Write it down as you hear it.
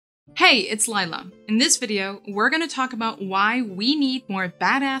Hey, it's Lyla. In this video, we're going to talk about why we need more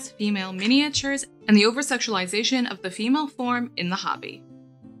badass female miniatures and the over-sexualization of the female form in the hobby.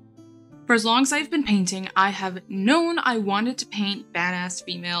 For as long as I've been painting, I have known I wanted to paint badass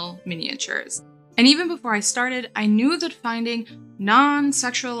female miniatures. And even before I started, I knew that finding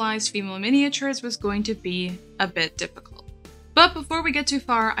non-sexualized female miniatures was going to be a bit difficult. But before we get too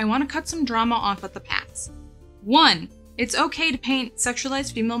far, I want to cut some drama off at the pass. 1. It's okay to paint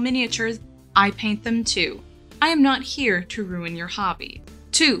sexualized female miniatures. I paint them too. I am not here to ruin your hobby.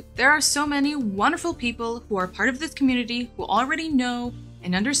 2. There are so many wonderful people who are part of this community who already know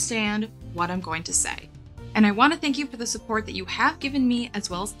and understand what I'm going to say. And I want to thank you for the support that you have given me, as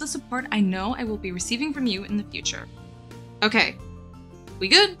well as the support I know I will be receiving from you in the future. Okay, we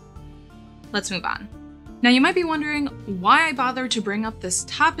good? Let's move on. Now you might be wondering why I bothered to bring up this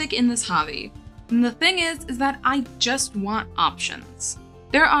topic in this hobby. And the thing is that I just want options.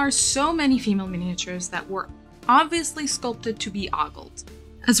 There are so many female miniatures that were obviously sculpted to be ogled,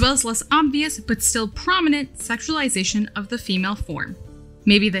 as well as less obvious but still prominent sexualization of the female form.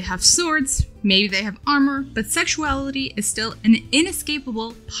 Maybe they have swords, maybe they have armor, but sexuality is still an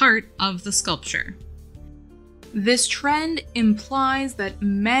inescapable part of the sculpture. This trend implies that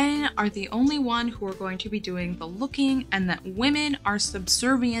men are the only one who are going to be doing the looking and that women are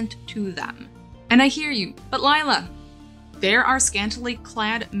subservient to them. And I hear you, but Lyla, there are scantily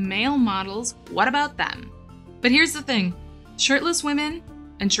clad male models, what about them? But here's the thing, shirtless women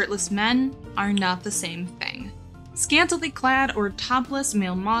and shirtless men are not the same thing. Scantily clad or topless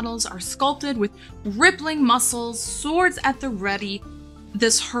male models are sculpted with rippling muscles, swords at the ready,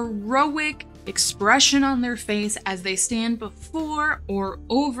 this heroic expression on their face as they stand before or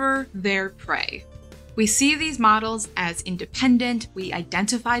over their prey. We see these models as independent, we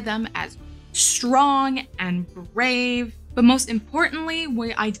identify them as strong and brave, but most importantly,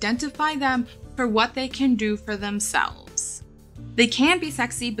 we identify them for what they can do for themselves. They can be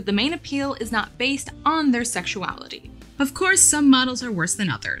sexy, but the main appeal is not based on their sexuality. Of course, some models are worse than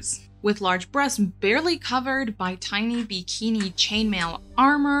others, with large breasts barely covered by tiny bikini chainmail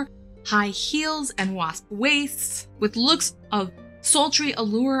armor, high heels and wasp waists, with looks of sultry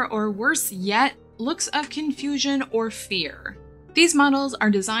allure or worse yet, looks of confusion or fear. These models are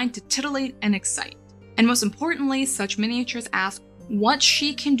designed to titillate and excite, and most importantly, such miniatures ask what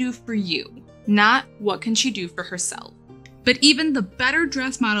she can do for you, not what can she do for herself. But even the better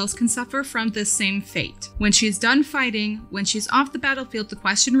dressed models can suffer from this same fate. When she's done fighting, when she's off the battlefield, the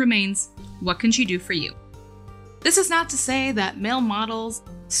question remains, what can she do for you? This is not to say that male models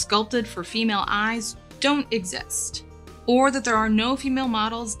sculpted for female eyes don't exist, or that there are no female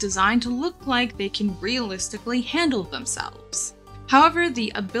models designed to look like they can realistically handle themselves. However,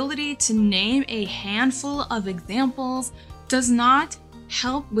 the ability to name a handful of examples does not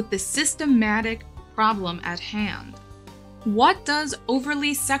help with the systematic problem at hand. What does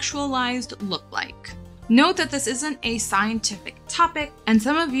overly sexualized look like? Note that this isn't a scientific topic, and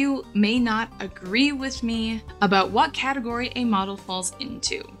some of you may not agree with me about what category a model falls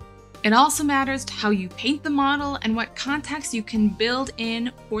into. It also matters to how you paint the model and what context you can build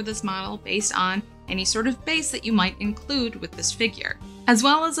in for this model based on any sort of base that you might include with this figure, as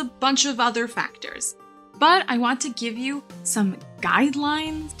well as a bunch of other factors. But I want to give you some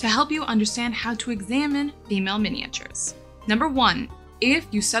guidelines to help you understand how to examine female miniatures. Number 1, if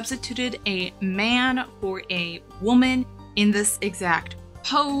you substituted a man for a woman in this exact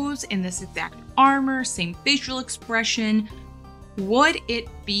pose, in this exact armor, same facial expression, would it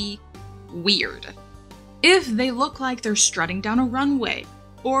be weird? If they look like they're strutting down a runway,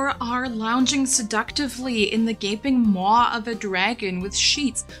 or are lounging seductively in the gaping maw of a dragon with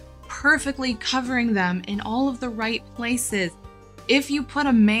sheets perfectly covering them in all of the right places, if you put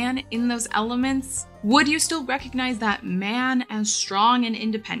a man in those elements, would you still recognize that man as strong and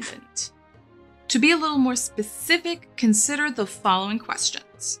independent? To be a little more specific, consider the following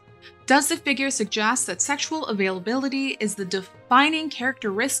questions. Does the figure suggest that sexual availability is the defining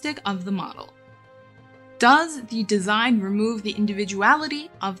characteristic of the model? Does the design remove the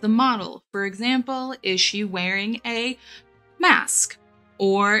individuality of the model? For example, is she wearing a mask?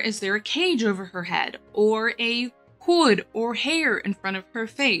 Or is there a cage over her head? Or a hood or hair in front of her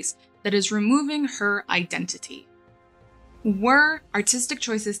face that is removing her identity? Were artistic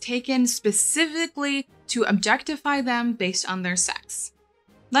choices taken specifically to objectify them based on their sex?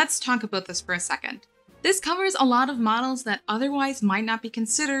 Let's talk about this for a second. This covers a lot of models that otherwise might not be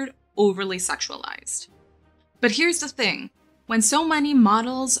considered overly sexualized. But here's the thing, when so many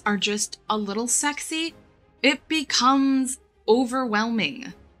models are just a little sexy, it becomes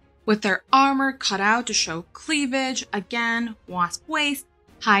overwhelming. With their armor cut out to show cleavage, again, wasp waist,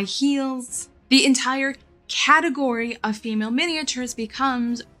 high heels. The entire category of female miniatures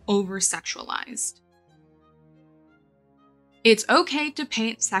becomes over-sexualized. It's okay to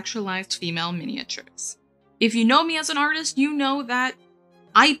paint sexualized female miniatures. If you know me as an artist, you know that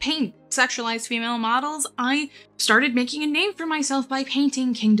I paint sexualized female models. I started making a name for myself by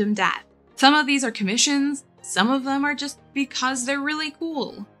painting Kingdom Death. Some of these are commissions, some of them are just because they're really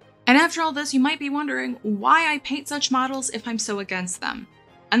cool. And after all this, you might be wondering why I paint such models if I'm so against them.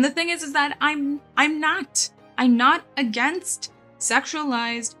 And the thing is that I'm not against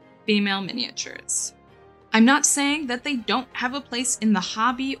sexualized female miniatures. I'm not saying that they don't have a place in the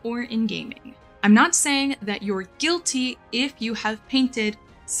hobby or in gaming. I'm not saying that you're guilty if you have painted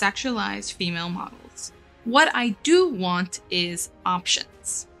sexualized female models. What I do want is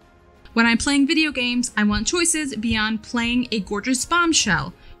options. When I'm playing video games, I want choices beyond playing a gorgeous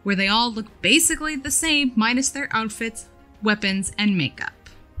bombshell, where they all look basically the same minus their outfits, weapons, and makeup.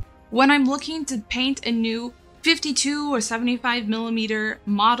 When I'm looking to paint a new 52 or 75mm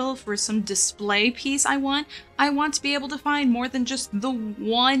model for some display piece I want to be able to find more than just the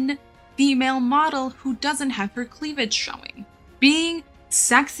one female model who doesn't have her cleavage showing. Being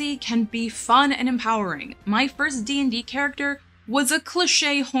sexy can be fun and empowering. My first D&D character was a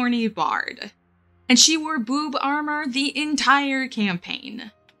cliché horny bard, and she wore boob armor the entire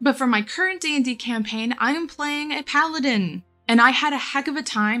campaign. But for my current D&D campaign, I am playing a paladin, and I had a heck of a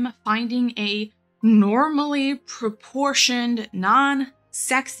time finding a normally proportioned,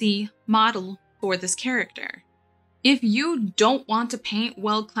 non-sexy model for this character. If you don't want to paint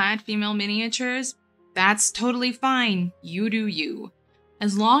well-clad female miniatures, that's totally fine. You do you.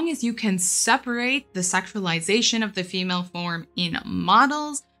 As long as you can separate the sexualization of the female form in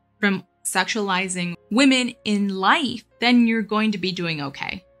models from sexualizing women in life, then you're going to be doing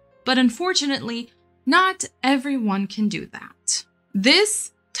okay. But unfortunately, not everyone can do that.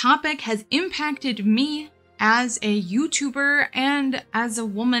 This topic has impacted me as a YouTuber and as a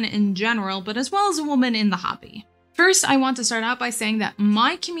woman in general, but as well as a woman in the hobby. First, I want to start out by saying that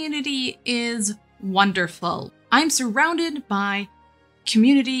my community is wonderful. I'm surrounded by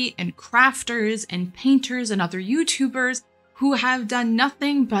community and crafters and painters and other YouTubers who have done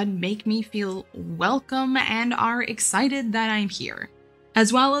nothing but make me feel welcome and are excited that I'm here,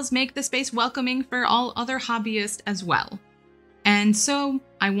 as well as make the space welcoming for all other hobbyists as well. And so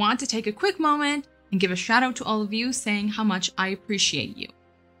I want to take a quick moment and give a shout out to all of you, saying how much I appreciate you.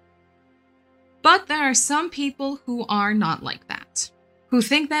 But there are some people who are not like that, who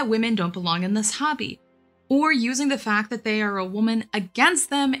think that women don't belong in this hobby, or using the fact that they are a woman against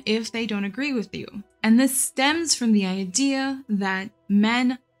them if they don't agree with you. And this stems from the idea that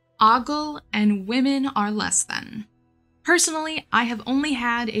men ogle and women are less than. Personally, I have only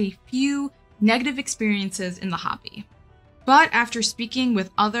had a few negative experiences in the hobby. But after speaking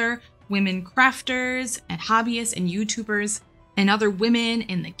with other women crafters and hobbyists and YouTubers and other women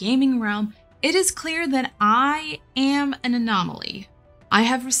in the gaming realm, it is clear that I am an anomaly. I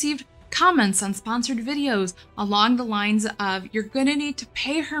have received comments on sponsored videos along the lines of, "You're gonna need to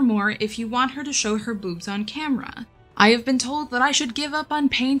pay her more if you want her to show her boobs on camera." I have been told that I should give up on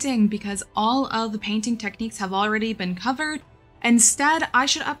painting because all of the painting techniques have already been covered. Instead, I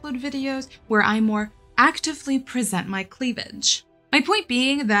should upload videos where I more actively present my cleavage. My point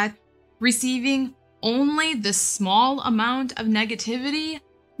being that receiving only this small amount of negativity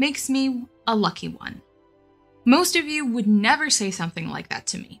makes me a lucky one. Most of you would never say something like that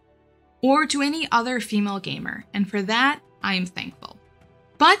to me, or to any other female gamer, and for that, I am thankful.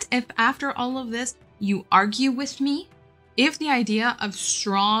 But if after all of this, you argue with me, if the idea of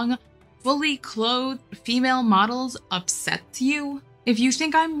strong, fully clothed female models upsets you, if you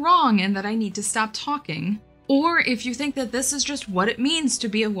think I'm wrong and that I need to stop talking, or if you think that this is just what it means to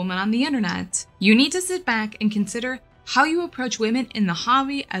be a woman on the internet, you need to sit back and consider how you approach women in the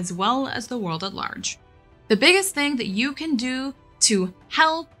hobby as well as the world at large. The biggest thing that you can do to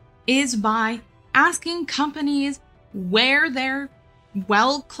help is by asking companies where their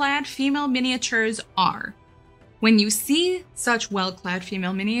well-clad female miniatures are. When you see such well-clad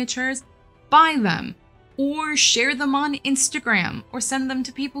female miniatures, buy them, or share them on Instagram, or send them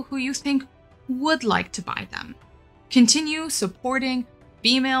to people who you think would like to buy them. Continue supporting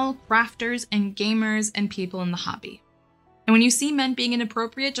female crafters and gamers and people in the hobby. And when you see men being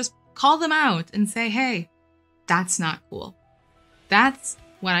inappropriate, just call them out and say, "Hey, that's not cool." That's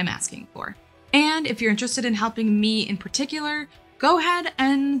what I'm asking for. And if you're interested in helping me in particular, go ahead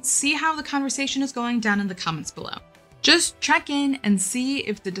and see how the conversation is going down in the comments below. Just check in and see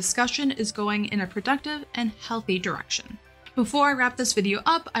if the discussion is going in a productive and healthy direction. Before I wrap this video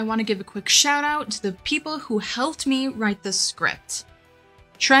up, I want to give a quick shout out to the people who helped me write this script.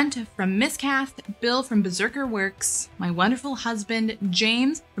 Trent from Miscast, Bill from Berserker Works, my wonderful husband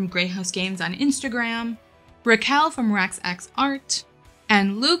James from Greyhouse Games on Instagram, Raquel from RaxX Art,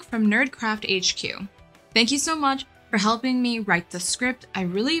 and Luke from Nerdcraft HQ. Thank you so much for helping me write the script. I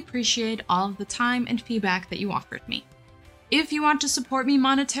really appreciate all of the time and feedback that you offered me. If you want to support me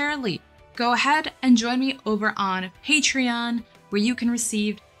monetarily, go ahead and join me over on Patreon, where you can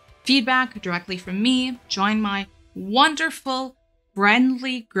receive feedback directly from me, join my wonderful,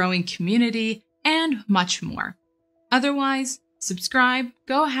 friendly, growing community, and much more. Otherwise, subscribe,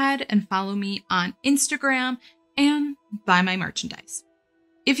 go ahead and follow me on Instagram, and buy my merchandise.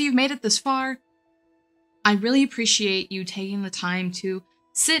 If you've made it this far, I really appreciate you taking the time to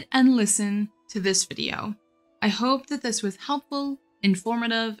sit and listen to this video. I hope that this was helpful,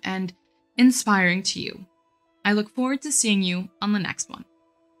 informative, and inspiring to you. I look forward to seeing you on the next one.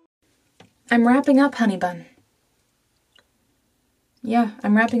 I'm wrapping up, honey bun. Yeah,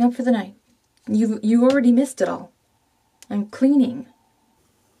 I'm wrapping up for the night. You already missed it all. I'm cleaning.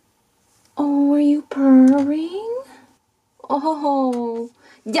 Oh, are you purring? Oh,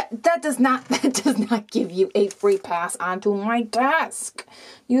 yeah, that does not give you a free pass onto my desk.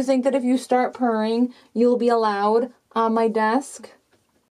 You think that if you start purring, you'll be allowed on my desk?